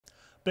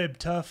Babe,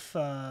 tough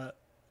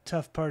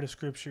part of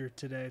scripture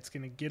today. It's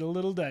going to get a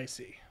little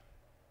dicey.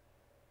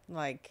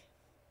 Like,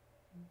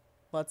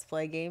 let's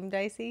play game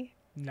dicey?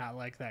 Not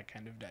like that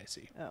kind of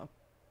dicey. Oh,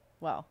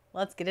 well,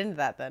 let's get into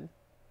that then.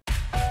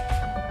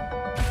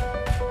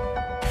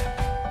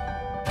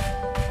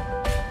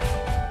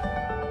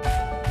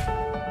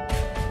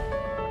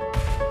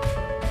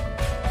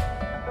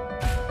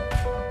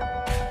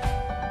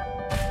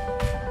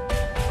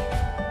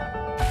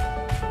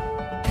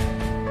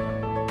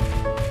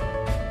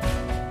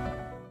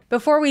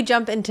 Before we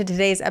jump into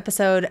today's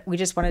episode, we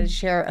just wanted to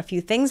share a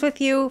few things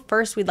with you.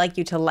 First, we'd like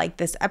you to like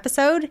this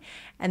episode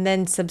and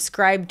then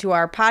subscribe to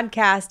our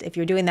podcast. If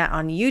you're doing that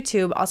on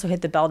YouTube, also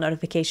hit the bell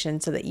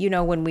notification so that you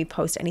know when we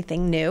post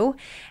anything new.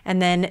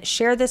 And then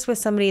share this with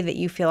somebody that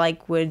you feel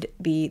like would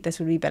be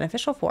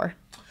beneficial for.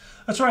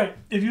 That's right.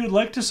 If you would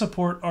like to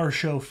support our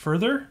show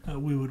further,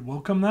 we would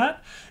welcome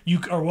that. You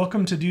are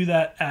welcome to do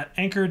that at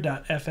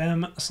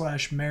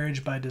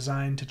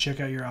anchor.fm/marriagebydesign to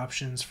check out your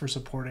options for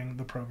supporting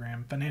the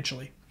program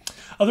financially.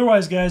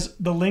 Otherwise, guys,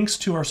 the links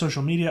to our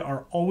social media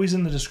are always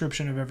in the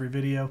description of every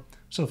video,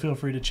 so feel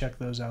free to check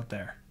those out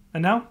there.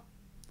 And now,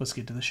 let's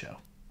get to the show.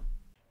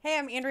 Hey,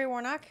 I'm Andrea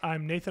Warnock.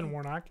 I'm Nathan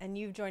Warnock. And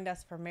you've joined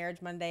us for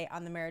Marriage Monday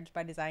on the Marriage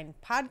by Design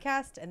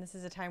podcast. And this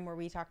is a time where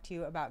we talk to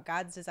you about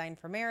God's design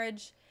for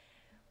marriage,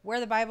 what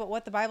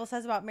the Bible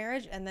says about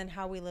marriage, and then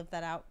how we live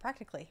that out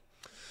practically.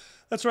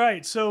 That's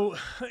right. So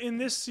in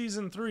this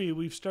season 3,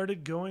 we've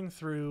started going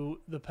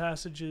through the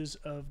passages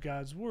of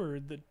God's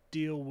Word that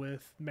deal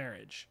with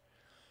marriage.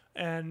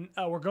 And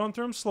we're going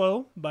through them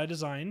slow by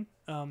design,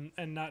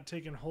 and not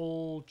taking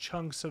whole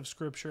chunks of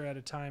Scripture at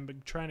a time,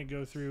 but trying to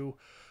go through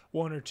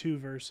 1 or 2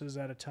 verses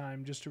at a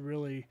time just to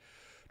really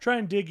try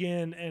and dig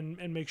in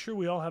and make sure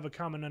we all have a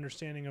common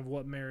understanding of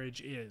what marriage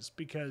is.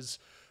 Because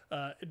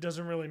it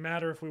doesn't really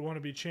matter if we want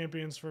to be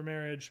champions for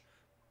marriage.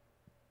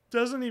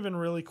 Doesn't even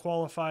really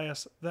qualify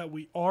us that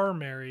we are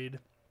married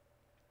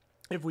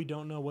if we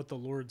don't know what the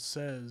Lord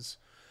says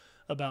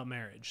about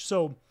marriage.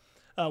 So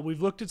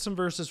we've looked at some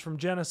verses from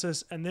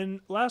Genesis, and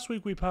then last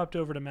week we popped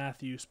over to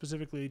Matthew,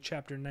 specifically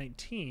chapter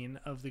 19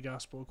 of the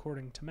Gospel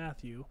according to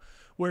Matthew,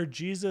 where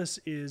Jesus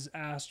is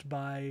asked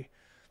by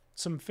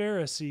some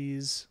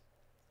Pharisees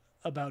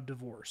about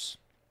divorce.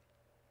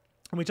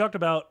 And we talked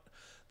about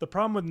the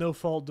problem with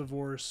no-fault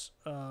divorce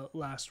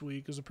last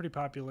week. It was a pretty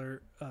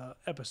popular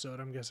episode.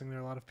 I'm guessing there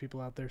are a lot of people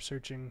out there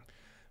searching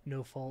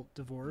no-fault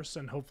divorce,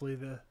 and hopefully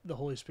the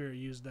Holy Spirit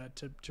used that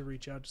to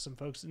reach out to some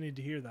folks that need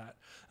to hear that.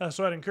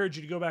 So I'd encourage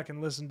you to go back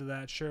and listen to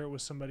that, share it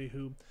with somebody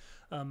who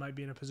might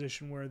be in a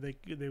position where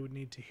they would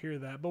need to hear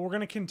that. But we're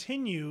going to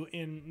continue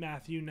in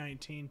Matthew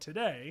 19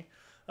 today,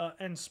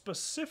 and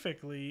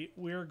specifically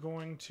we're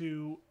going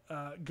to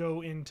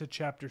go into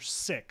chapter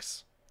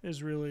 6.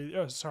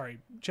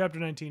 Chapter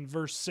 19,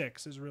 verse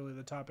 6 is really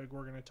the topic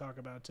we're going to talk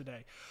about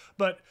today.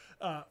 But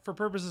for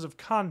purposes of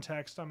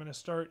context, I'm going to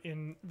start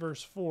in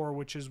verse 3,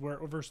 which is where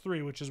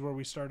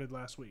we started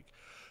last week.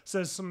 It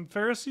says, some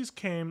Pharisees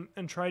came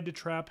and tried to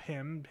trap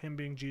him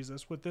being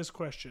Jesus, with this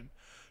question: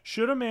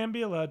 should a man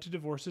be allowed to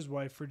divorce his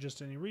wife for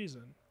just any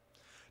reason?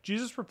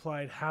 Jesus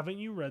replied, haven't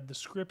you read the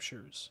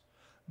scriptures?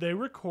 They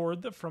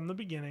record that from the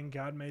beginning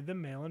God made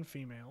them male and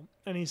female.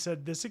 And he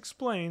said, this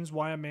explains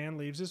why a man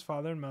leaves his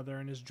father and mother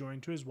and is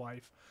joined to his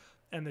wife,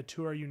 and the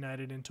two are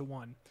united into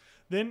one.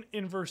 Then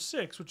in verse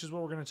 6, which is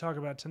what we're going to talk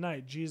about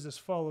tonight, Jesus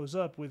follows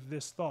up with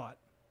this thought: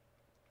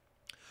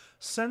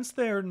 since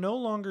they are no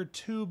longer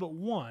two but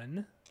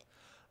one,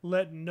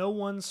 let no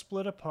one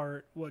split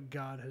apart what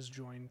God has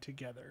joined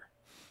together.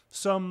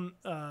 Some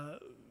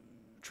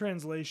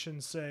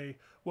translations say,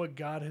 what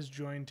God has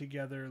joined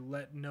together,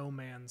 let no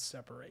man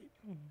separate.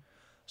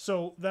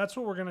 So that's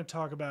what we're going to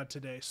talk about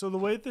today. So the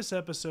way that this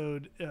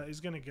episode is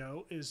going to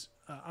go is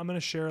I'm going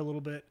to share a little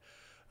bit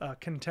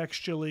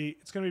contextually.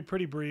 It's going to be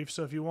pretty brief.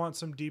 So if you want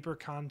some deeper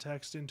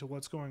context into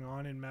what's going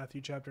on in Matthew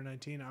chapter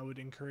 19, I would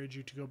encourage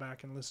you to go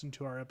back and listen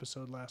to our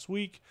episode last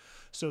week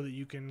so that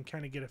you can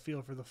kind of get a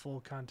feel for the full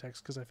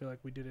context, because I feel like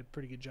we did a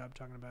pretty good job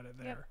talking about it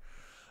there.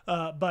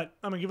 Yep. But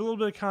I'm going to give a little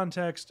bit of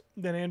context.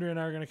 Then Andrea and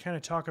I are going to kind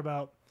of talk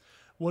about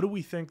what do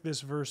we think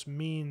this verse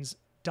means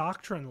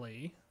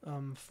doctrinally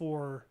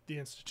for the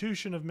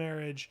institution of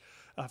marriage,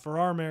 for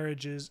our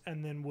marriages,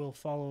 and then we'll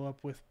follow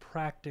up with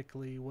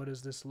practically what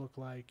does this look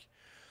like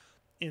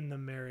in the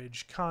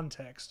marriage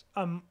context.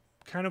 I'm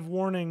kind of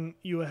warning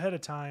you ahead of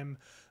time,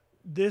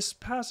 this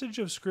passage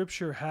of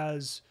Scripture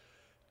has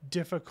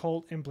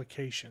difficult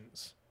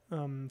implications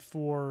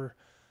for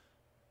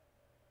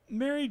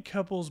married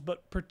couples,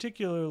 but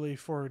particularly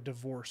for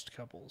divorced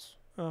couples.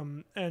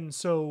 And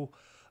so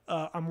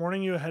I'm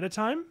warning you ahead of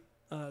time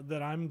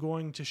that I'm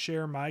going to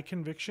share my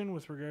conviction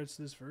with regards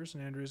to this verse,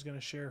 and Andrea's going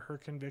to share her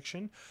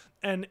conviction.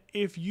 And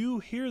if you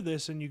hear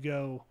this and you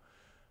go,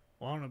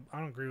 well, I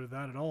don't agree with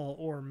that at all,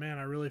 or man,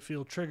 I really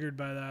feel triggered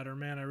by that, or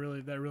man,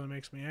 that really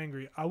makes me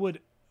angry, I would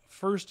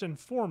first and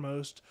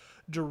foremost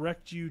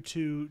direct you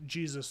to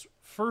Jesus'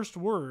 first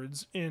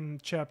words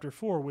in chapter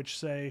 4, which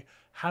say,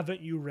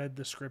 haven't you read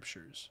the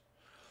scriptures?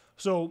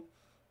 So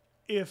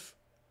if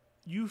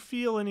you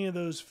feel any of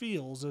those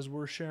feels as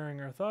we're sharing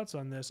our thoughts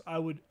on this, I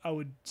would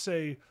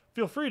say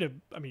feel free to,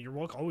 I mean, you're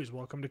always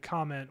welcome to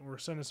comment or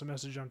send us a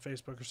message on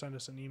Facebook or send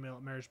us an email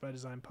at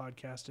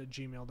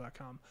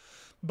marriagebydesignpodcast@gmail.com.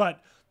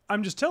 But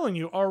I'm just telling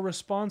you, our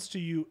response to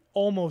you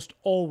almost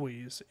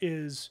always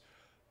is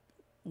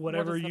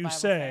whatever does the you Bible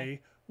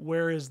say,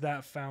 where is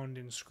that found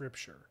in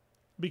Scripture?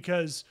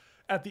 Because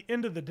at the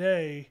end of the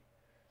day,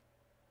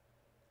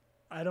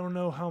 I don't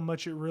know how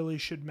much it really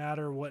should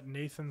matter what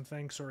Nathan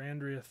thinks or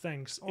Andrea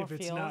thinks Or if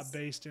it's feels. not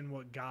based in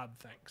what God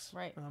thinks.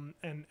 Right.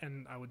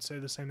 And I would say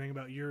the same thing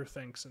about your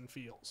thinks and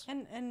feels.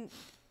 And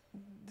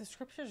the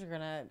scriptures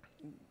are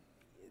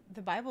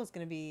the Bible is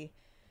gonna be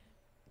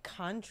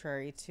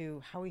contrary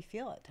to how we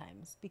feel at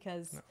times,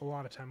 because A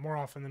lot of time, more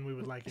often than we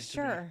would like it to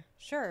be.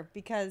 Sure,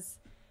 because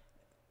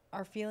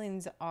our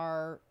feelings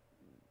are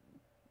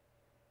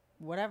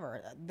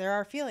whatever. There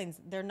are feelings.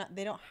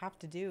 They don't have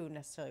to do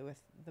necessarily with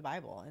the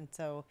Bible. And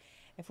so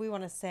if we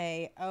want to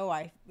say,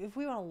 if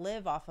we want to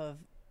live off of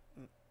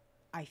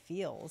I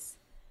feels,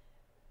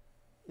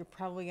 you're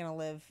probably going to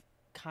live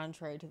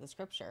contrary to the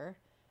scripture,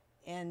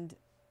 and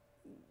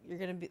you're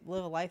going to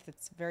live a life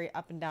that's very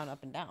up and down,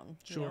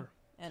 you Sure. know?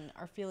 And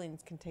our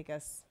feelings can take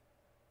us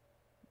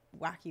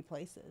wacky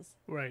places.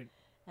 Right.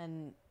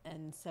 And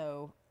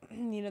so,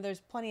 you know,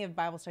 there's plenty of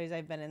Bible studies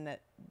I've been in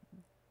that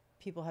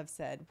people have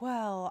said,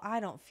 well,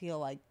 I don't feel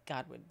like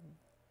God would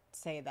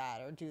say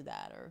that or do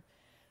that, or,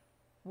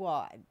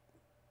 well,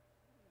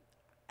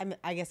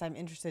 I guess I'm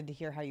interested to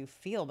hear how you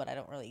feel, but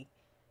it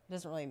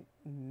doesn't really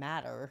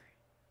matter.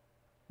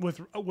 With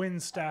when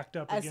stacked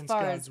up As against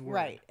far God's as, word.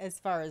 right, as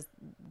far as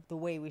the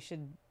way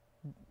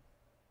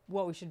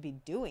what we should be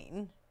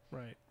doing,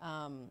 Right.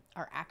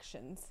 our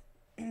actions,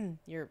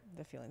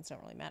 the feelings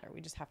don't really matter. We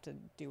just have to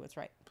do what's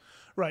right.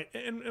 Right,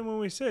 and when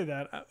we say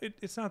that,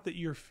 it's not that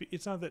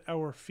it's not that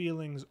our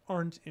feelings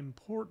aren't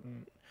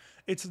important.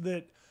 It's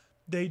that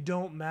they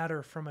don't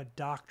matter from a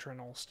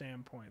doctrinal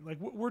standpoint. Like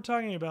we're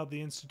talking about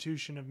the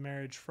institution of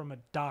marriage from a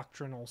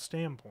doctrinal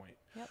standpoint.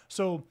 Yep.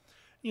 So,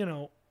 you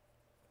know,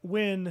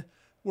 when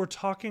we're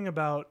talking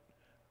about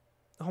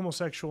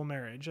homosexual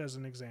marriage as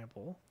an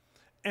example,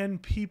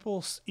 and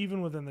people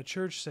even within the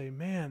church say,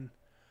 "Man,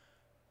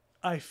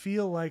 I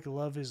feel like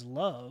love is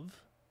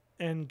love,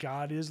 and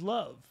God is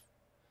love."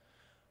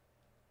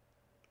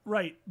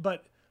 Right,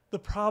 but the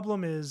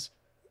problem is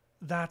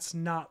that's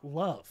not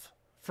love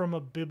from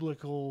a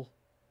biblical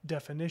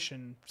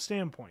definition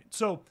standpoint.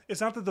 So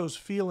it's not that those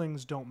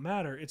feelings don't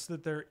matter, it's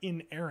that they're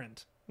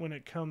inerrant when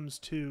it comes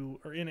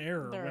to, or in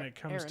error They're when it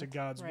comes to errant,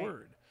 God's right.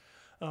 word.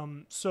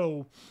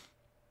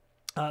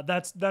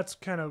 That's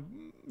kind of,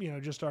 you know,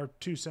 just our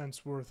 2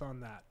 cents worth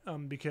on that.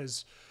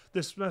 Because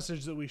this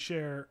message that we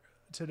share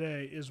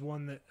today is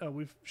one that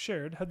we've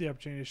had the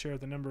opportunity to share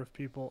with a number of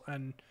people,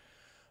 and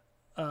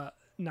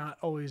not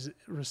always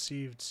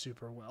received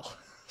super well.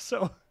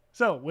 So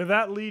with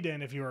that lead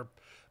in, if you are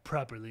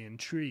properly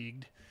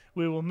intrigued,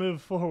 we will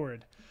move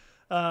forward.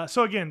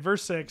 So again,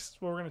 verse 6,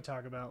 what we're going to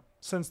talk about.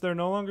 Since they're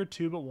no longer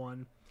two but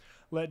one,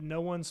 let no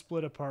one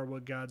split apart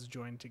what God's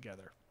joined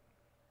together.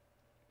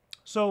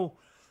 So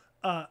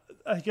I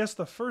guess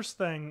the first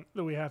thing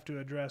that we have to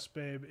address,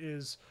 babe,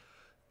 is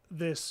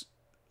this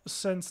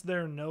since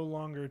they're no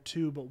longer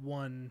two but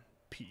one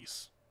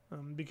piece.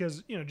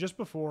 Because, you know, just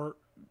before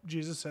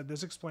Jesus said,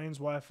 this explains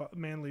why a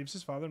man leaves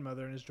his father and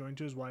mother and is joined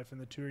to his wife,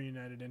 and the two are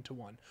united into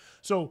one.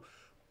 So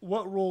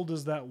what role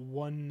does that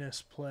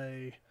oneness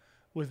play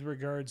with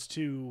regards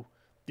to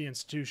the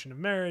institution of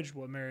marriage,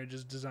 what marriage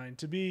is designed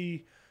to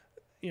be,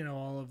 you know,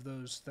 all of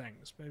those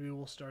things? Maybe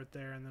we'll start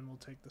there, and then we'll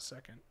take the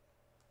second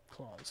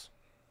clause.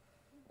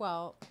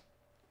 Well,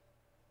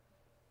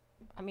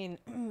 I mean,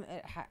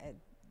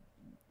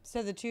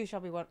 so the two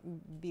shall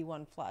be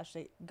one flesh.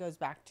 It goes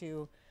back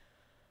to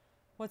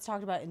what's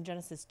talked about in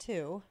Genesis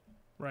 2,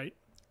 Right.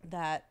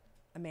 that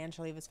a man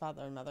shall leave his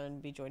father and mother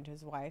and be joined to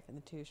his wife, and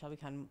the two shall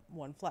become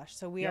one flesh.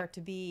 So we Yep. are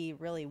to be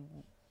really,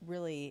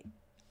 really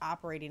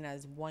operating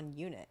as one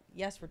unit.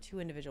 Yes, we're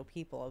two individual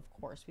people, of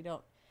course. We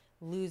don't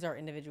lose our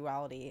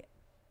individuality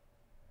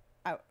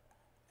out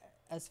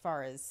as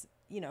far as,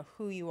 you know,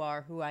 who you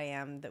are, who I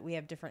am, that we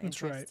have different That's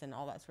interests right. and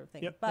all that sort of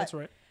thing. Yep, But, that's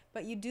right.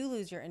 But you do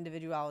lose your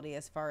individuality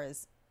as far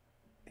as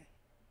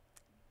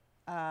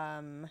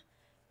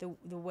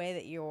the way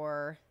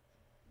that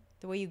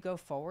the way you go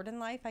forward in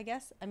life, I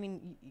guess. I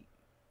mean,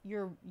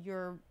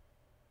 you're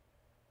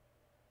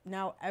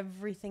now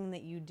everything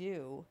that you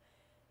do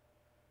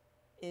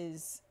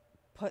is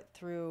put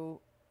through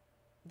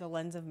the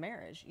lens of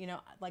marriage. You know,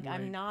 like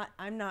Right.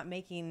 I'm not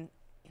making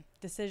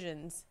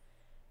decisions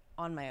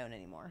on my own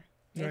anymore.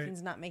 Right.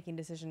 Nathan's not making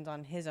decisions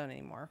on his own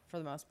anymore for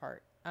the most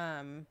part.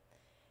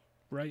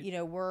 Right. You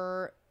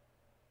know,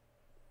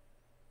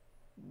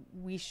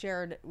 we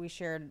shared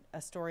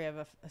a story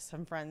of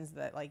some friends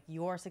that, like,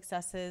 your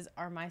successes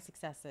are my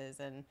successes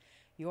and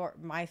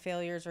my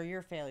failures are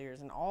your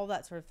failures and all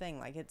that sort of thing.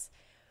 Like,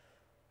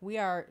 we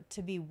are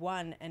to be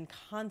one and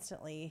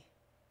constantly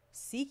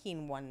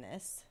seeking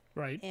oneness.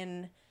 Right.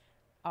 In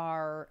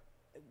our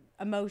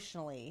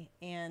emotionally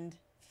and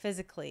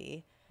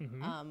physically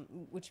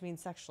which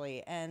means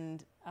sexually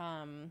and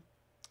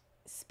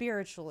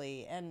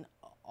spiritually and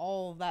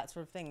all that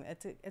sort of thing.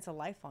 It's a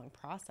lifelong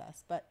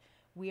process, but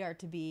we are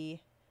to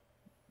be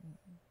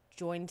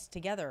joined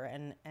together,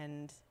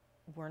 and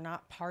we're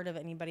not part of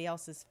anybody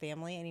else's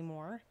family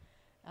anymore.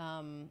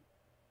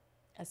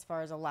 As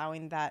far as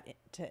allowing that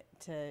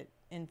to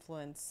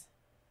influence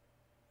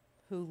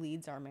who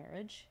leads our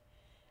marriage,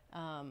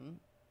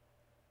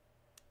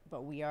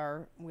 but we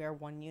are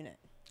one unit.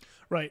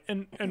 Right.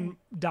 And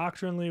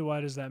doctrinally,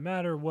 why does that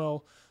matter?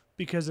 Well,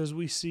 because as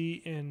we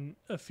see in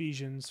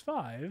Ephesians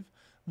 5,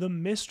 the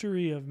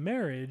mystery of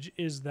marriage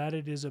is that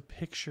it is a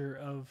picture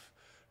of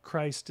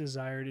Christ's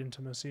desired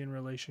intimacy and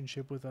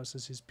relationship with us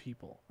as his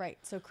people. Right.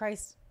 So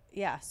Christ,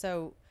 yeah.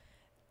 So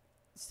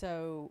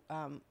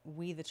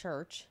we, the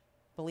church,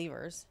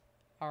 believers,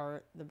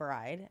 are the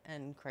bride,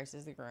 and Christ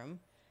is the groom.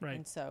 Right.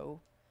 And so,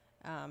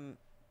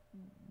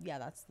 yeah,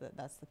 that's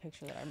the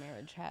picture that our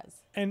marriage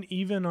has. And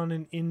even on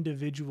an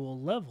individual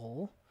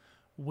level,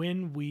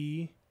 when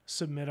we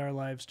submit our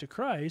lives to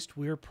Christ,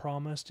 we are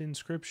promised in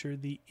Scripture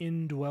the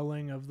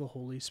indwelling of the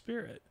Holy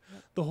Spirit.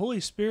 Yep. The Holy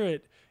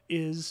Spirit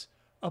is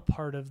a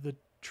part of the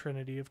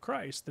Trinity of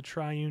Christ, the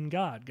triune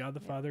God, God the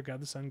Father,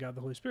 God the Son, God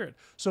the Holy Spirit.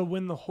 So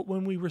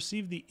when we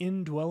receive the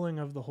indwelling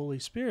of the Holy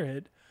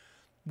Spirit,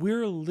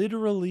 we're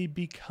literally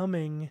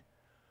becoming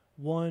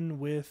one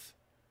with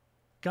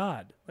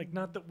God. Like,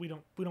 not that we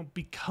don't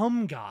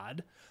become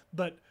God,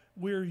 but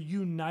we're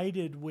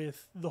united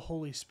with the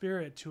Holy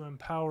Spirit to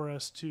empower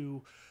us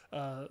to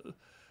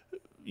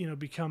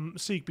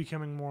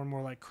becoming more and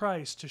more like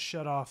Christ, to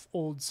shut off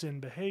old sin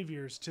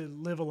behaviors, to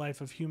live a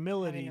life of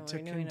humility, to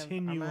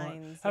continue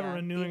on, have a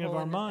renewing of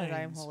our minds.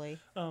 I am holy.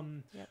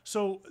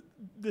 So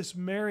this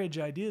marriage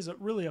idea is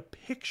really a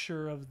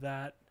picture of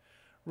that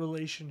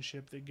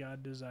relationship that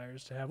God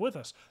desires to have with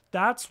us.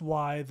 That's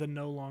why the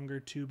no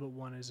longer two but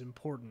one is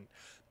important.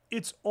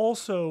 It's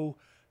also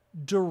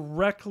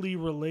directly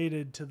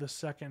related to the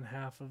second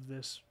half of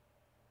this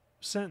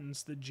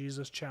sentence that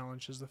Jesus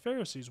challenges the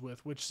Pharisees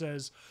with, which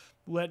says,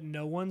 let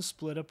no one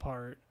split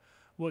apart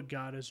what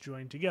God has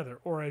joined together.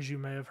 Or, as you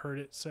may have heard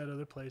it said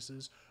other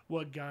places,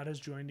 what God has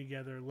joined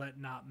together, let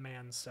not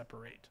man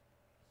separate.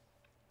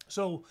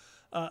 So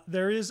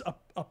there is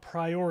a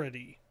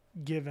priority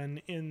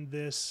given in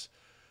this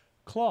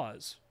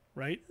clause,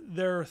 right?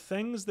 There are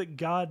things that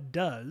God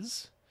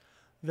does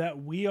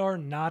that we are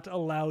not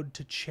allowed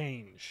to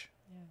change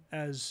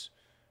as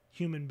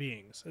human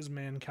beings, as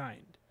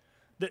mankind.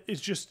 That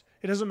it's just,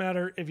 it doesn't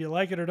matter if you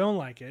like it or don't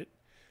like it.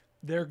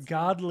 They're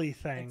godly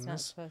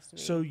things,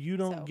 so you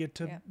don't get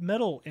to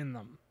meddle in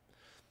them.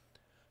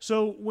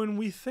 So when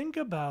we think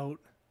about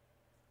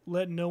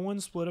let no one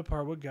split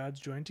apart what God's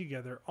joined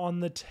together,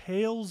 on the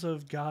tails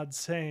of God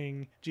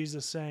saying,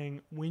 Jesus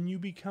saying, when you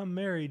become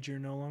married, you're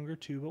no longer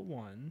two but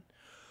one,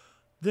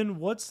 then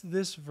what's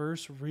this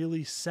verse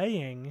really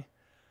saying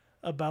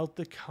about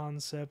the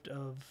concept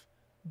of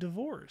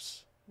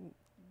divorce?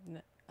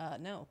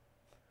 No.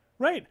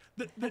 Right.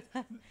 It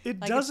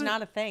like doesn't. It's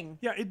not a thing.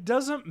 Yeah, it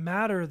doesn't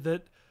matter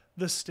that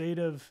the state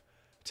of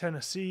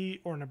Tennessee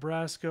or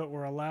Nebraska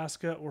or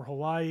Alaska or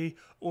Hawaii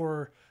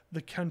or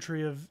the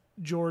country of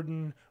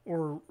Jordan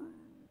or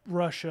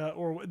Russia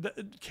or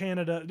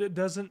Canada, it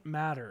doesn't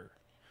matter.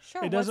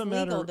 Sure, it doesn't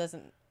matter. Legal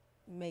doesn't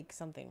make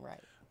something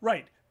right.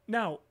 Right.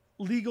 Now,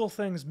 legal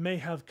things may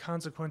have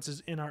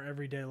consequences in our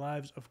everyday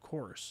lives, of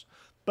course.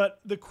 But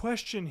the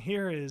question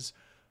here is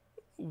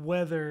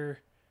whether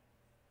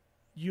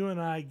you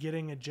and I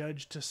getting a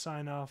judge to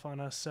sign off on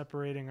us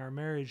separating our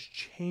marriage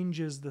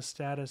changes the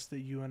status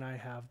that you and I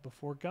have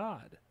before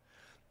God.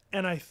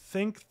 And I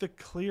think the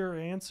clear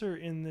answer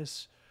in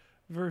this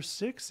verse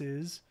 6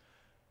 is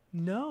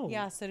no.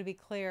 Yeah, so to be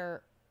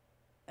clear,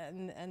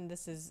 and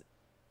this is,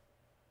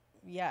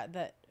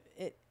 that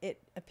it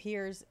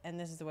appears, and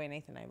this is the way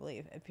Nathan and I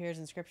believe, it appears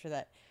in Scripture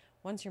that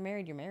once you're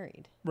married, you're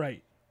married.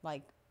 Right.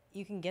 Like,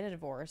 you can get a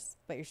divorce,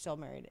 but you're still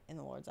married in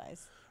the Lord's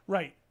eyes.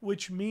 Right,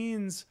 which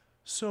means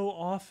so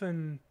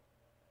often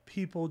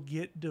people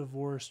get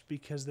divorced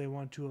because they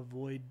want to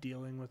avoid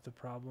dealing with the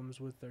problems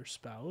with their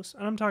spouse.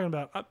 And I'm talking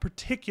about,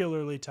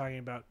 particularly talking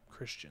about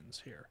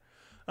Christians here.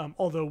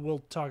 Although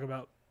we'll talk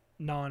about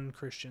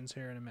non-Christians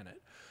here in a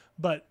minute.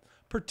 But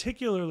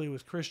particularly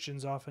with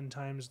Christians,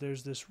 oftentimes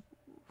there's this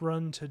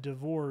run to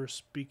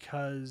divorce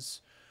because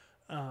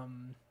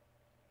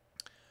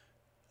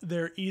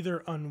they're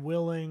either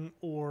unwilling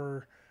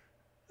or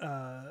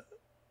I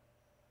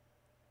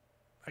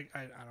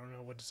don't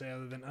know what to say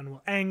other than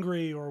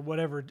angry or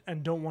whatever,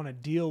 and don't want to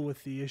deal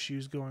with the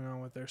issues going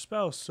on with their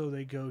spouse, so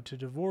they go to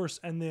divorce.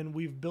 And then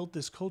we've built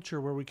this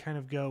culture where we kind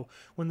of go,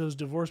 when those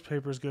divorce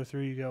papers go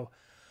through, you go,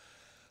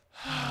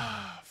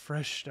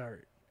 fresh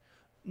start.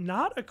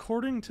 Not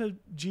according to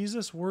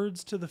Jesus'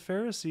 words to the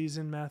Pharisees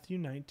in Matthew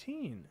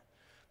 19.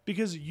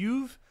 Because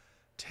you've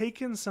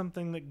taken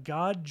something that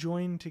God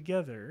joined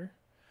together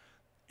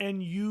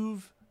and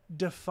you've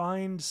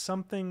defined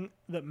something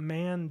that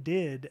man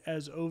did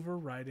as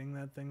overriding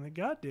that thing that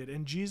God did.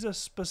 And Jesus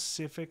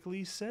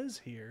specifically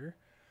says here,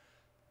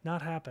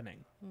 not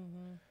happening.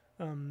 Mm-hmm.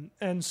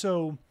 And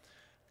so,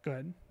 go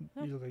ahead.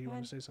 No, You look like you go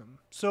want ahead. to say something.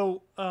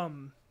 So,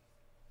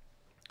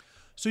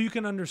 so you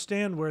can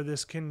understand where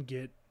this can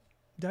get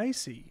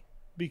dicey,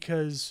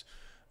 because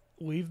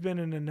we've been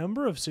in a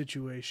number of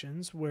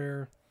situations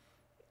where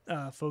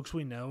folks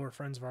we know or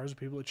friends of ours or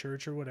people at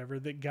church or whatever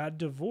that got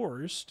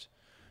divorced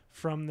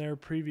from their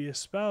previous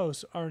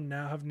spouse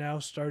have now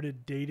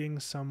started dating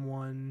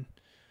someone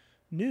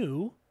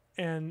new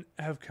and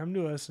have come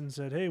to us and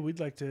said, "Hey, we'd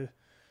like to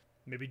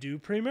maybe do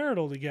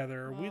premarital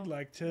together, or we'd Well,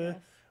 like to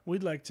yes.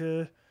 we'd like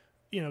to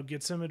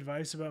get some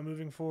advice about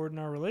moving forward in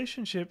our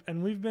relationship."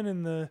 And we've been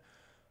in the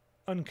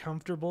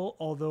uncomfortable,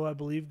 although I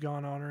believe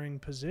God honoring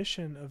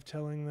position of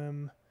telling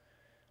them,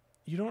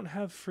 you don't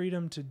have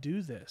freedom to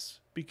do this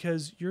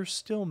because you're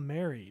still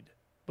married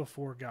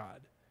before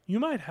God. You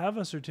might have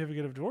a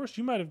certificate of divorce.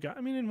 You might have got,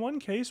 I mean, in one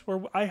case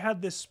where I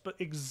had this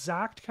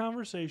exact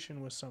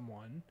conversation with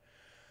someone,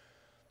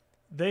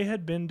 they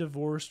had been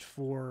divorced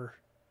for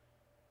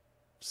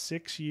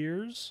 6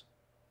 years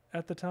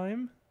at the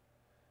time.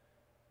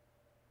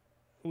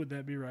 Would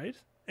that be right?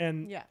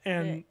 And Yeah.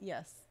 and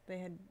they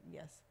had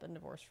been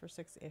divorced for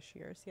 6-ish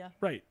years. Yeah.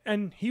 right.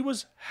 And he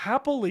was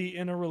happily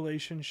in a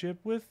relationship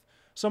with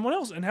someone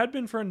else and had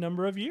been for a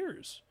number of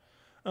years.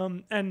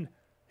 And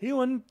he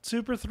wasn't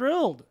super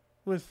thrilled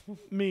with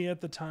me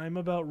at the time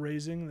about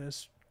raising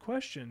this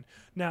question.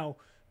 Now,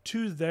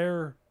 to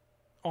their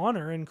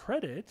honor and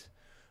credit,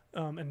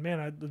 and man,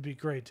 it would be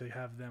great to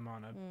have them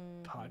on a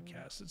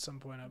podcast at some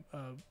point,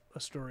 a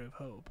story of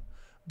hope.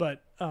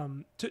 But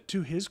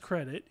to his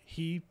credit,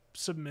 he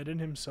submitted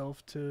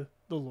himself to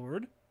the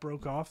Lord,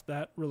 broke off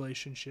that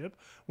relationship,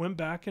 went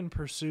back and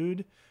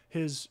pursued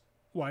his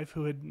wife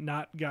who had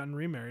not gotten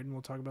remarried, and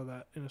we'll talk about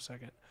that in a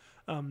second,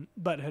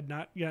 but had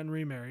not gotten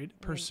remarried,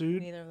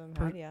 pursued Neither of them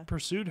had, yeah.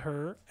 pursued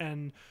her,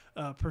 and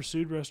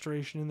pursued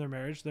restoration in their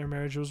marriage. Their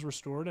marriage was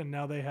restored, and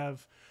now they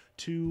have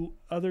 2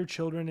 other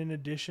children in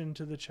addition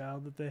to the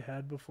child that they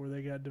had before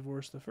they got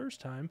divorced the first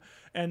time,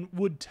 and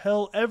would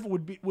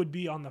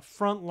be on the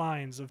front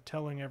lines of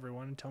telling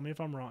everyone, and tell me if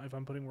I'm wrong, if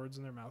I'm putting words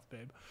in their mouth,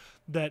 babe,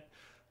 that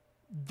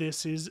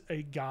this is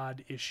a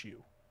God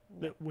issue.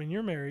 Yep. That when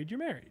you're married, you're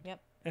married.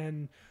 Yep.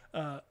 And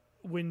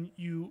when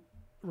you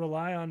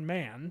rely on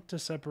man to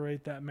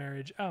separate that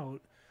marriage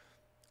out,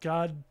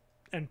 God,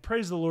 and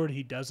praise the Lord,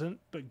 he doesn't,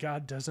 but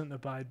God doesn't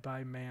abide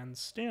by man's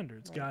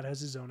standards. Right. God has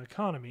his own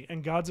economy,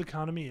 and God's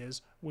economy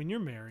is when you're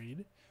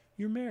married,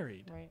 you're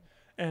married. Right.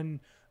 And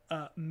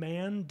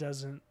man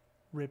doesn't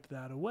rip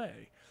that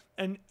away.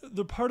 And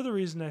the part of the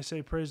reason I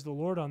say praise the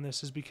Lord on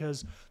this is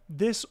because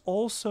this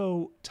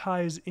also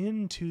ties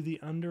into the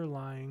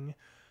underlying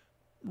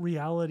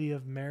reality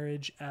of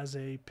marriage as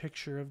a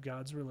picture of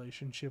God's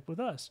relationship with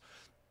us.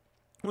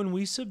 When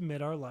we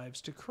submit our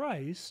lives to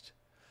Christ,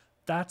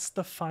 that's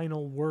the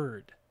final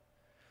word.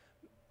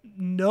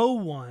 No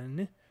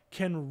one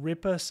can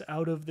rip us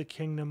out of the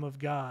kingdom of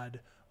God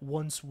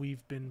once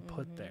we've been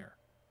put there.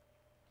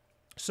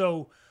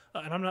 So,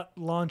 and I'm not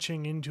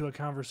launching into a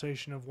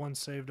conversation of once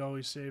saved,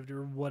 always saved,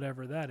 or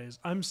whatever that is.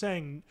 I'm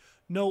saying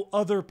no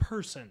other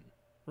person,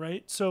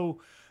 right? So,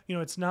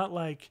 it's not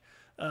like,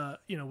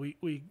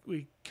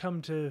 we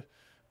come to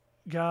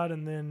God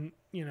and then,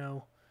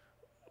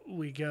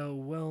 we go,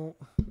 well,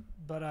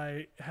 but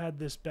I had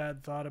this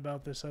bad thought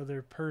about this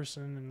other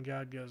person, and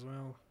God goes,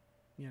 well,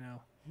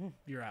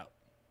 you're out,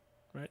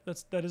 right?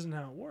 That isn't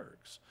how it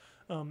works.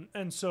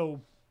 And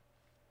so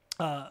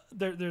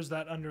there's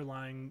that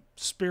underlying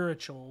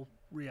spiritual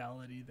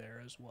reality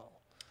there as well.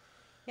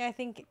 Yeah, I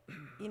think,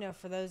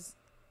 for those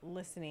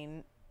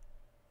listening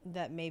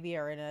that maybe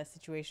are in a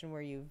situation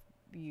where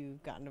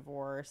you've gotten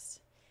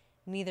divorced,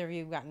 neither of you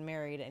have gotten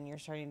married, and you're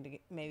starting to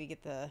maybe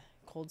get the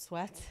cold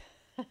sweats.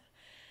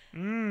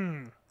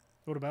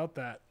 What about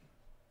that?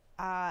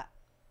 I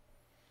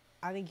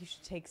think you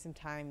should take some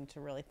time to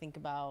really think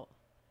about,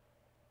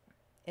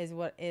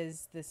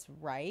 is this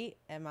right?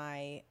 Am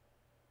I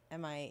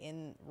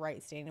in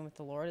right standing with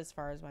the Lord as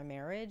far as my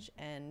marriage?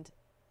 And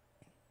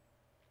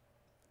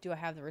do I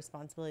have the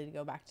responsibility to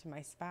go back to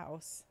my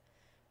spouse,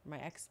 my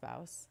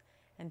ex-spouse,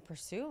 and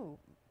pursue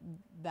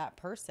that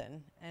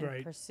person and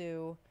Right.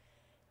 pursue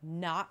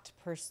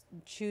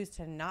choose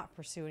to not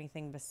pursue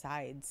anything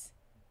besides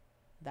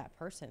that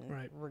person,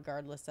 Right.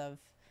 regardless of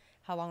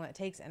how long that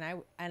takes. And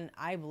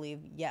I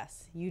believe,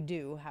 yes, you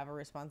do have a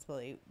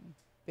responsibility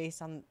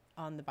based on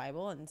the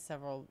Bible, and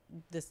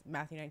this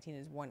Matthew 19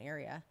 is one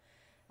area.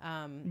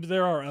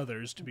 There are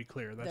others, to be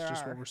clear. That's There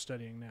just are. what we're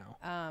studying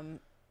now.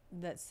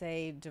 That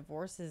say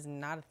divorce is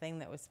not a thing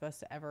that was supposed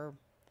to ever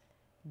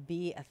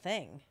be a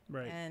thing.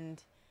 Right.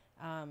 And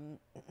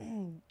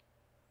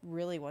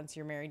really, once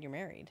you're married, you're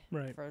married.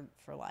 Right.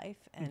 For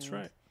life. And That's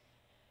right.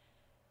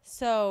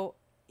 So,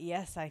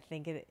 yes, I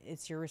think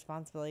it's your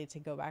responsibility to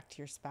go back to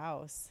your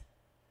spouse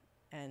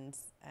and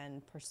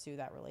pursue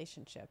that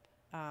relationship.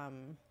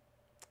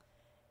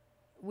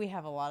 We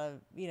have a lot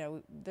of,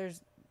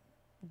 there's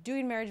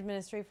doing marriage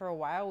ministry for a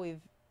while.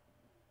 We've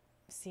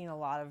seen a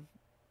lot of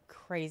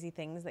crazy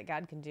things that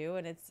God can do,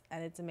 and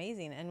it's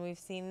amazing. And we've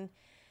seen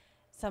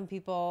some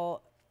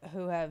people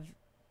who have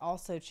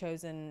also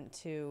chosen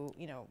to,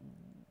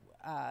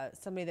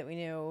 somebody that we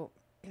knew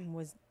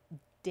was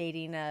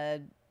dating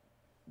a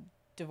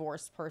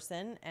divorced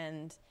person,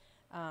 and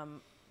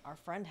our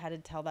friend had to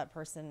tell that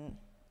person,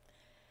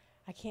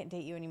 I can't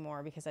date you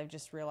anymore because I've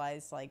just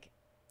realized, like,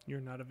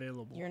 You're not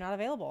available. you're not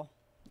available,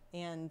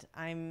 and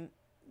I'm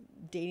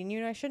dating you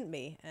and I shouldn't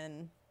be,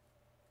 and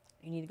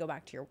you need to go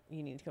back to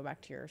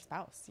your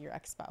spouse, your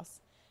ex-spouse,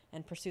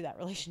 and pursue that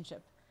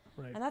relationship.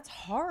 Right. And that's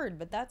hard,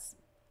 but that's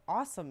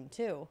awesome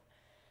too.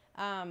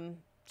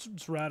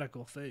 It's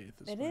radical faith.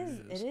 It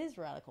is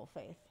radical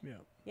faith. Yeah.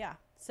 Yeah.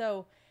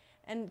 So,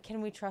 and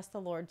can we trust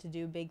the Lord to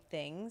do big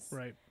things?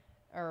 Right.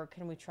 Or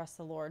can we trust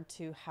the Lord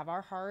to have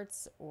our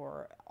hearts,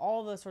 or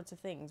all those sorts of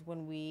things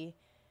when we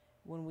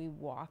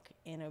walk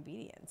in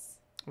obedience?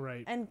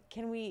 Right. And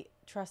can we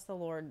trust the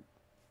Lord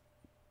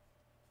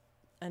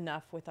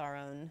enough with our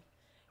own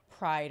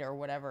pride or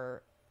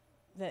whatever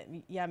that,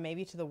 yeah,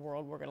 maybe to the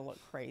world we're going to look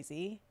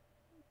crazy.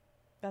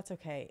 That's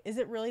okay. Is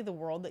it really the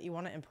world that you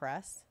want to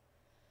impress?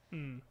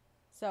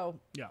 So,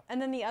 yeah.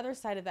 And then the other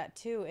side of that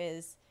too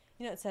is,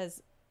 it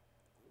says,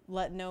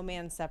 let no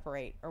man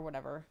separate or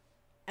whatever.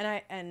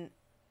 And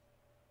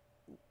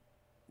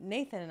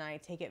Nathan and I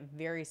take it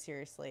very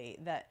seriously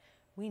that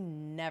we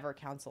never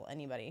counsel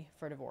anybody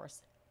for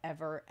divorce.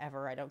 Ever,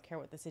 ever. I don't care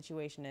what the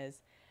situation is.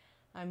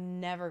 I'm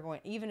never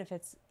going, even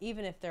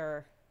if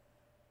they're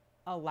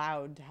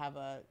allowed to have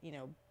a,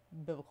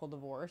 biblical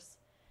divorce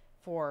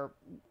for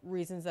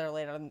reasons that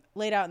are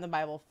laid out in the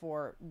Bible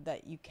for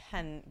that you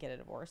can get a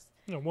divorce.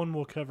 One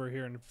we'll cover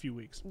here in a few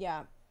weeks.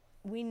 Yeah.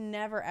 We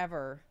never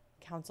ever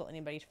counsel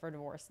anybody for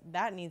divorce.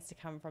 That needs to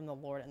come from the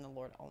Lord and the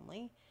Lord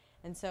only.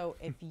 And so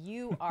if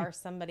you are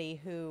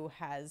somebody who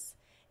has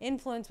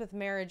influence with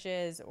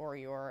marriages, or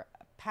you're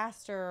a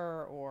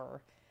pastor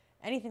or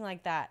anything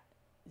like that,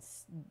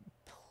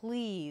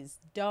 please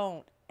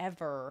don't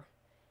ever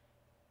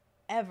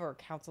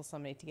counsel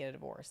somebody to get a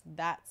divorce.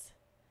 That's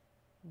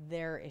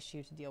their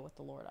issue to deal with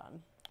the Lord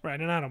on. Right,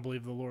 and I don't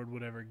believe the Lord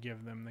would ever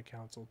give them the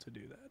counsel to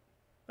do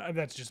that.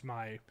 That's just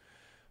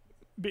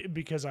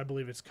because I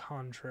believe it's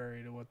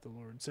contrary to what the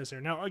Lord says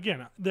here. Now,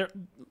 again,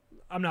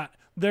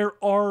 there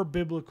are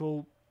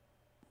biblical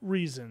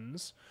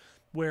reasons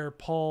where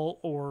Paul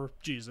or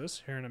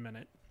Jesus, here in a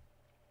minute,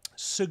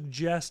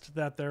 suggest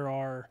that there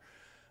are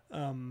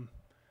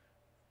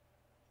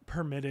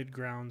permitted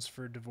grounds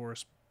for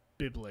divorce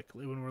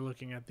biblically when we're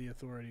looking at the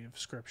authority of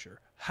Scripture.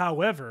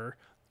 However,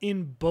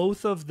 in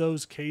both of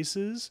those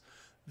cases,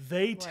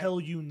 they tell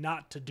you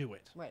not to do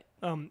it. Right.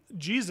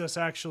 Jesus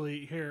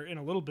actually here in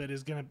a little bit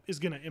is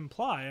gonna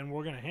imply, and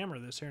we're gonna hammer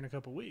this here in a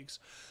couple weeks,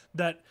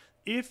 that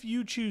if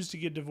you choose to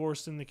get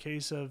divorced in the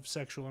case of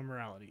sexual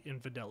immorality,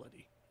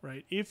 infidelity,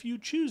 right? If you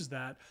choose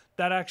that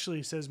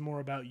actually says more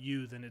about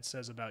you than it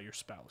says about your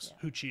spouse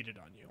who cheated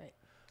on you. Right.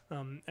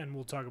 And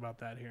we'll talk about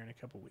that here in a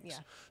couple weeks.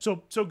 Yeah.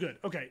 So good.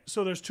 Okay,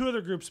 so there's two other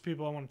groups of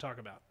people I want to talk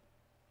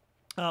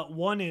about.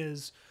 One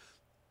is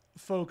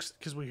folks,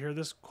 because we hear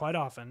this quite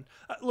often.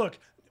 Look,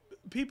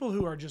 people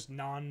who are just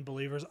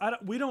non-believers,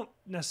 we don't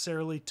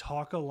necessarily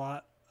talk a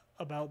lot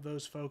about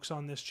those folks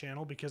on this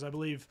channel, because I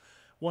believe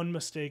one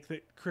mistake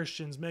that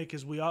Christians make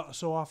is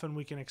so often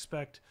we can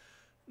expect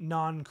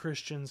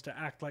non-Christians to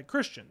act like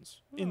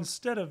Christians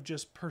instead of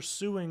just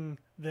pursuing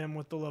them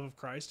with the love of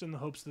Christ in the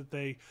hopes that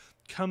they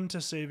come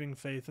to saving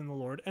faith in the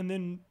Lord, and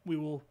then we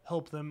will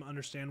help them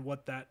understand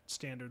what that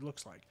standard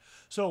looks like.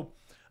 So,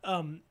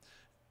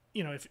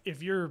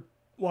 if you're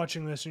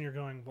watching this and you're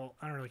going, well,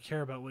 I don't really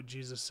care about what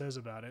Jesus says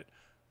about it,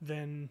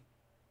 then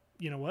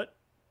you know what?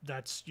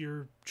 That's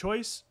your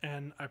choice,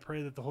 and I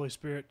pray that the Holy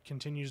Spirit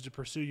continues to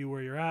pursue you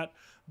where you're at.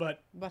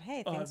 But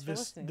hey, thanks for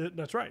listening.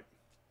 That's right.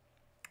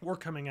 We're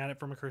coming at it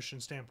from a Christian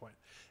standpoint.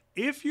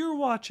 If you're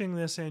watching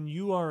this and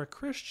you are a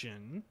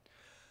Christian,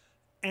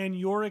 and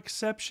your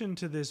exception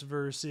to this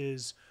verse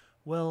is,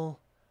 well,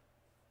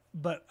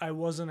 but I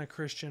wasn't a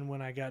Christian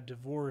when I got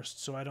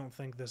divorced, so I don't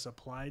think this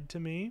applied to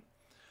me,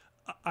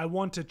 I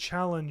want to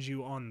challenge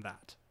you on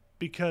that,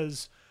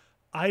 because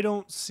I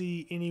don't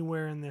see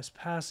anywhere in this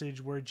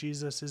passage where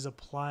Jesus is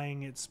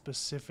applying it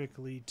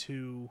specifically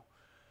to,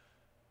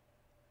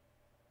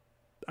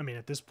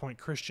 at this point,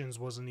 Christians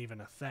wasn't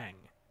even a thing.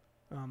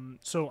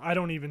 So I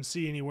don't even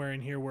see anywhere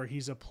in here where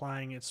he's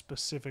applying it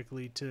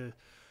specifically to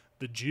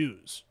the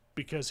Jews,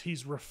 because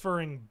he's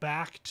referring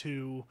back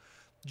to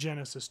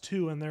Genesis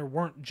 2, and there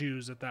weren't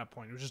Jews at that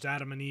point. It was just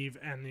Adam and Eve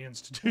and the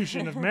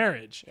institution of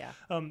marriage. Yeah.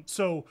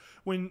 So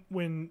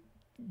when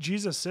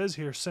Jesus says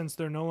here, since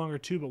they're no longer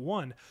two but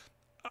one,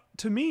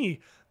 to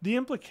me, the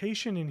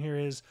implication in here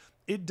is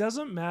it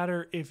doesn't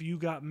matter if you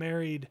got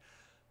married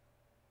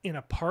in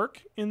a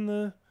park in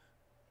the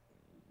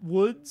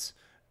woods,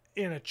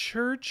 in a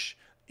church,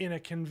 in a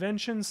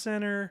convention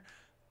center,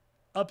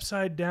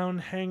 upside down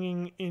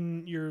hanging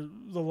in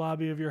the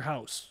lobby of your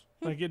house.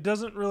 Like, it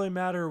doesn't really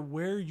matter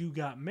where you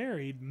got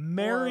married.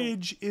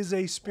 Marriage is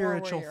a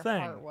spiritual or where your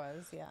thing. heart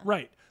was, yeah.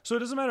 Right. So it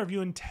doesn't matter if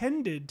you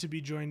intended to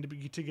be joined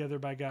together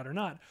by God or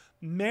not.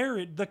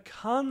 Marriage, the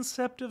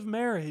concept of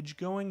marriage,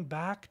 going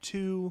back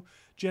to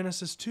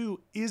Genesis 2,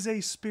 is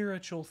a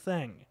spiritual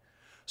thing.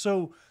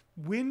 So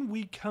when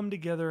we come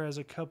together as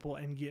a couple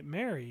and get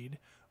married,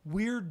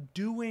 we're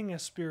doing a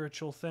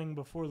spiritual thing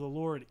before the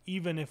Lord,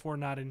 even if we're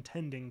not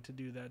intending to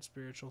do that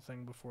spiritual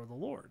thing before the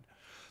Lord.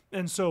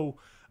 And so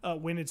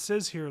when it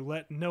says here,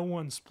 let no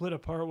one split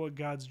apart what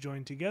God's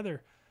joined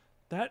together,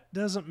 that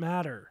doesn't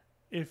matter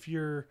if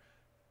you're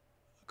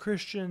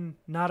Christian,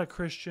 not a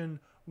Christian,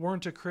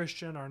 weren't a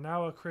Christian, are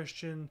now a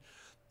Christian.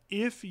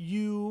 If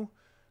you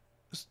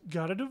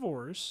got a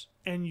divorce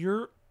and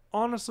you're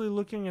honestly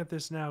looking at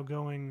this now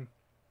going,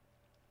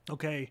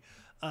 okay,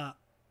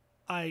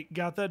 I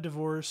got that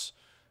divorce.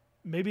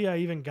 Maybe I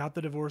even got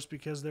the divorce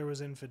because there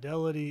was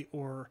infidelity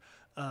or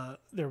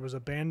there was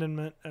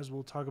abandonment, as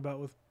we'll talk about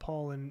with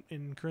Paul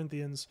in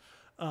Corinthians.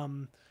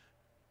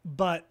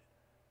 But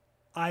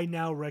I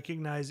now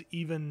recognize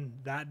even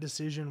that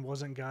decision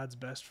wasn't God's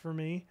best for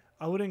me.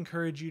 I would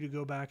encourage you to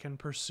go back and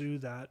pursue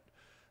that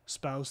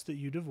spouse that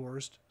you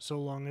divorced, so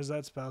long as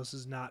that spouse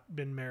has not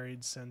been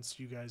married since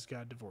you guys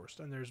got divorced.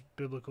 And there's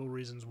biblical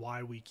reasons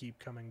why we keep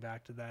coming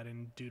back to that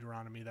in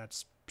Deuteronomy.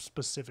 That's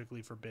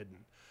specifically forbidden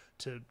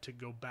to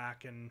go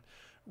back and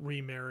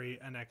remarry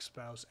an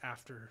ex-spouse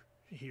after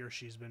he or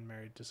she's been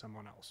married to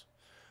someone else.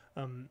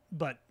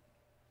 But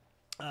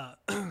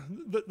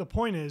the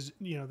point is,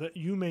 that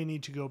you may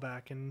need to go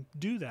back and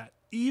do that,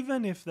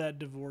 even if that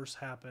divorce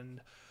happened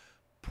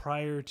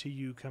prior to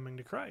you coming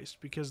to Christ,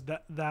 because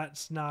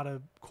that's not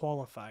a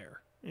qualifier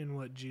in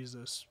what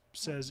Jesus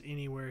says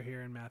anywhere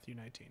here in Matthew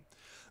 19.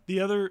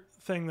 The other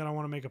thing that I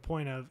want to make a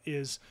point of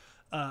is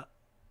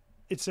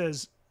it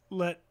says,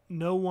 let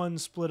no one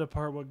split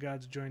apart what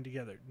God's joined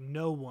together.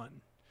 No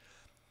one.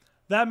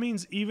 That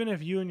means even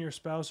if you and your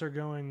spouse are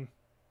going,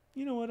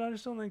 you know what, I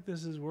just don't think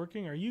this is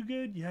working. Are you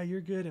good? Yeah,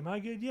 you're good. Am I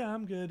good? Yeah,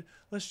 I'm good.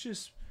 Let's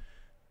just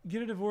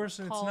get a divorce.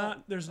 And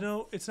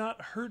it's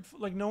not hurtful.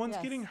 Like, no one's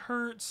getting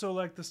hurt. So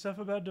like the stuff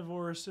about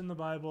divorce in the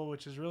Bible,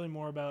 which is really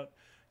more about,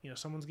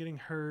 someone's getting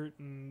hurt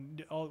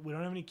and we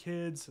don't have any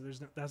kids. So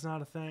that's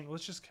not a thing.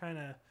 Let's just kind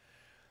of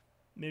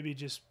maybe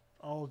just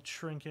I'll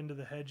shrink into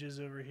the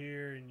hedges over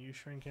here and you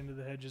shrink into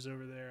the hedges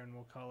over there and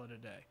we'll call it a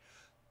day.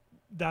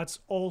 That's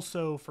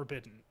also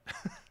forbidden.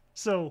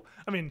 So,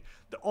 I mean,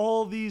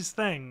 all these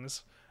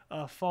things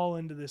fall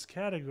into this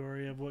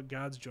category of what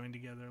God's joined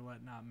together,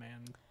 let not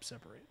man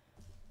separate.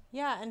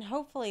 Yeah, and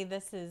hopefully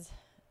this is,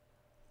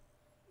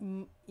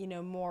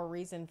 more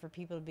reason for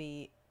people to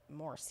be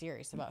more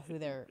serious about who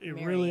they're marrying.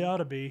 It really ought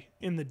to be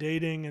in the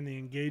dating and the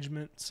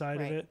engagement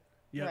side of it.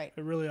 Yeah, right.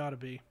 It really ought to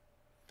be.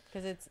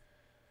 Because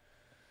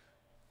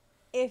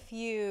if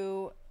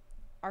you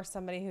are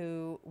somebody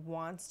who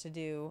wants to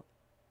do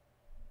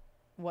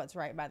what's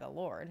right by the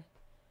Lord,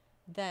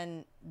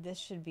 then this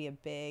should be a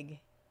big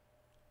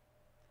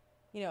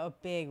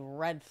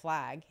red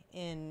flag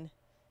in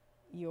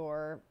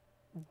your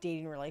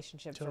dating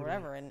relationships or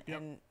whatever,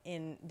 and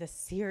in the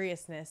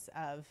seriousness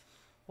of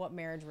what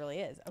marriage really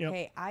is.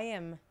 Okay, I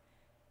am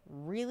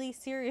really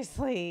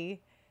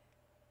seriously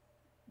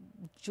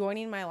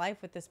joining my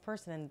life with this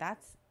person, and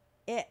that's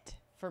it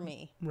for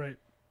me. Right.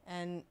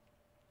 And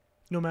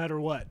no matter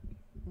what.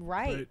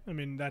 Right. I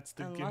mean, that's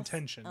the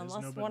intention.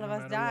 Unless one of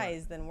us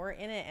dies, then we're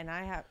in it,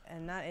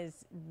 and that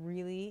is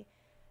really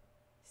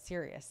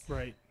serious.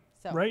 Right.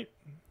 So right.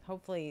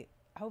 Hopefully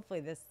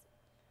this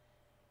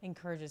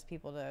encourages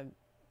people to,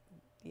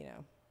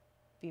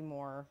 be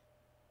more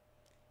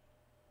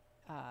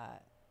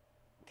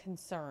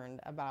concerned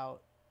about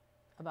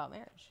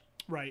marriage.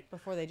 Right.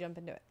 Before they jump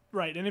into it.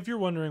 Right. And if you're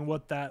wondering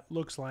what that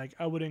looks like,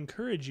 I would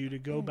encourage you to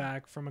go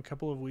back from a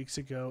couple of weeks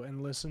ago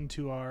and listen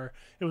to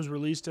it was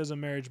released as a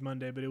Marriage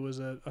Monday, but it was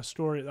a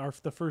story,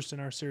 the first in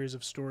our series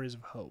of Stories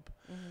of Hope.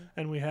 Mm-hmm.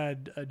 And we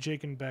had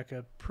Jake and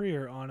Becca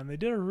Prier on, and they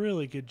did a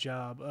really good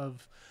job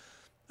of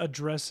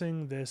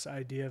addressing this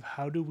idea of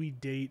how do we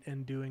date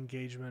and do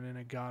engagement in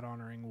a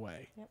God-honoring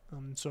way. Yep.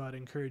 So I'd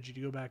encourage you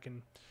to go back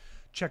and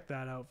check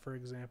that out for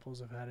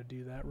examples of how to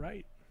do that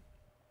right.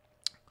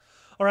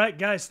 All right,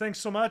 guys, thanks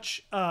so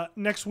much.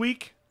 Next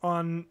week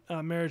on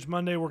Marriage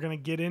Monday, we're going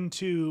to get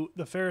into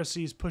the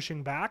Pharisees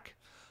pushing back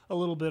a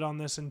little bit on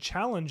this and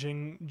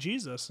challenging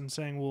Jesus and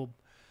saying, well,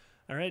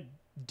 all right,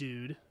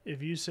 dude,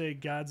 if you say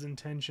God's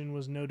intention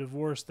was no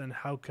divorce, then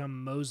how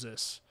come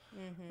Moses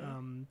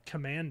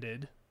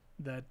commanded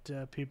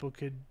that people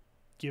could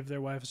give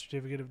their wife a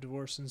certificate of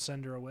divorce and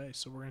send her away?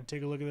 So we're going to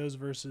take a look at those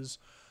verses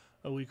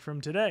a week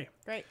from today.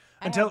 Great.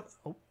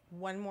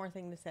 One more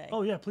thing to say.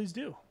 Oh, yeah, please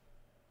do.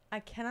 I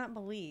cannot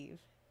believe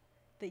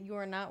that you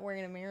are not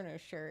wearing a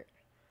Mariners shirt.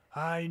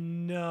 I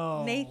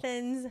know.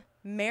 Nathan's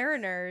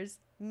Mariners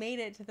made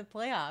it to the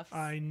playoffs.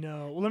 I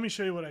know. Well, let me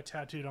show you what I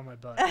tattooed on my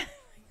butt.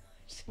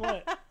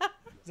 What?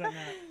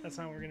 That's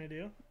not what we're going to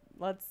do?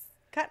 Let's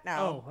Cut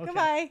now. Oh, okay.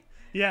 Goodbye.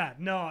 Yeah,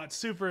 no, it's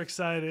super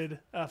excited.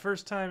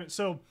 First time.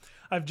 So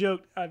I've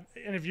joked, and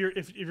if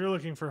you're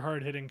looking for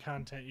hard hitting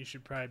content, you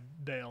should probably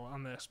bail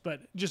on this.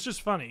 But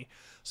just funny.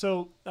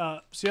 So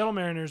Seattle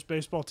Mariners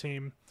baseball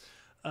team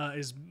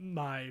is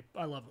I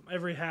love them.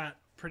 Every hat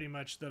pretty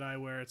much that I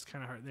wear, it's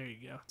kind of hard. There you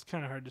go. It's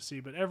kind of hard to see,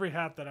 but every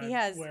hat that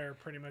I wear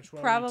pretty much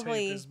while we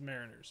tape is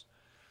Mariners.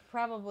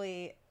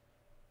 Probably,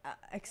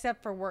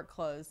 except for work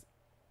clothes,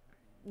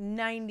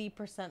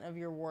 90% of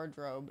your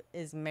wardrobe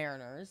is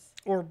Mariners.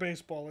 Or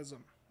baseballism.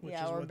 Which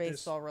is or what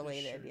baseball this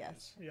related, shirt yes.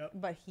 is. Yep.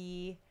 But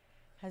he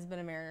has been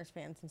a Mariners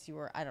fan since you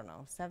were, I don't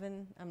know,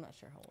 7? I'm not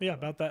sure how old. Yeah,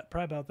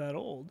 probably about that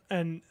old.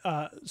 And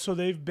so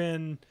they've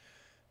been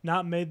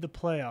not made the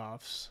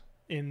playoffs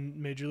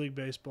in Major League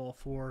Baseball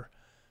for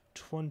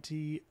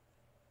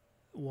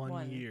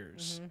 21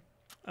 years.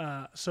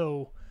 Mm-hmm.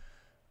 So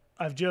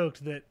I've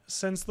joked that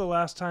since the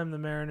last time the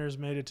Mariners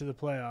made it to the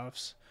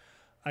playoffs,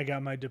 I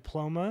got my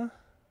diploma,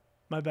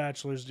 my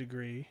bachelor's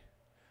degree,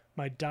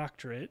 my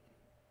doctorate,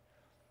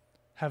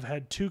 have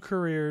had 2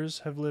 careers,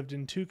 have lived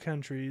in 2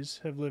 countries,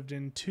 have lived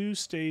in 2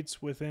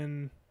 states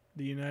within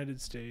the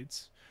United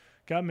States,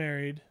 got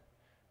married,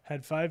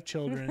 had 5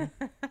 children.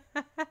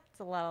 It's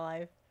a lot of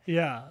life.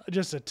 Yeah,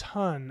 just a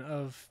ton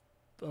of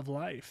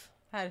life.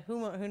 Had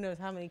who knows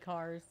how many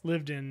cars.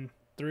 Lived in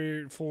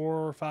 3,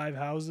 4, or 5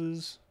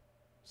 houses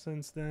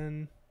since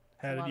then.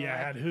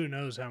 Had who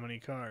knows how many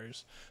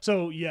cars.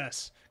 So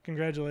yes,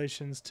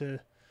 congratulations to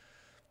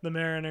the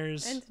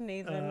Mariners and to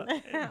Nathan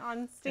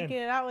on sticking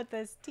it out with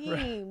this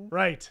team.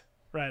 Right.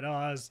 Oh,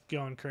 I was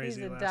going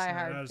crazy. He's a last night.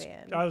 diehard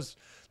fan.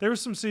 There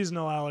was some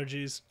seasonal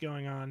allergies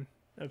going on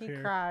up here.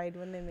 He cried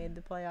when they made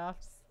the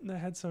playoffs. I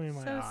had some in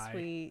my eye. So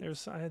sweet.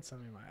 I had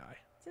some in my eye.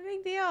 It's a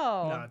big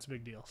deal. No, it's a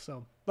big deal.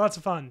 So lots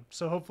of fun.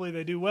 So hopefully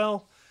they do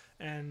well.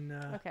 And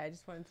okay, I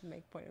just wanted to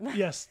make a point of that.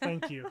 Yes,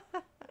 thank you.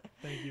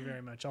 Thank you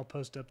very much. I'll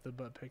post up the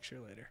butt picture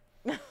later.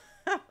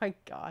 Oh my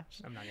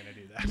gosh. I'm not going to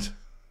do that.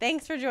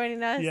 Thanks for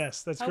joining us.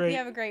 Yes, that's Hope great. you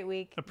have a great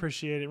week.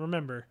 Appreciate it.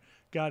 Remember,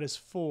 God is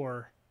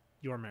for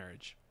your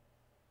marriage.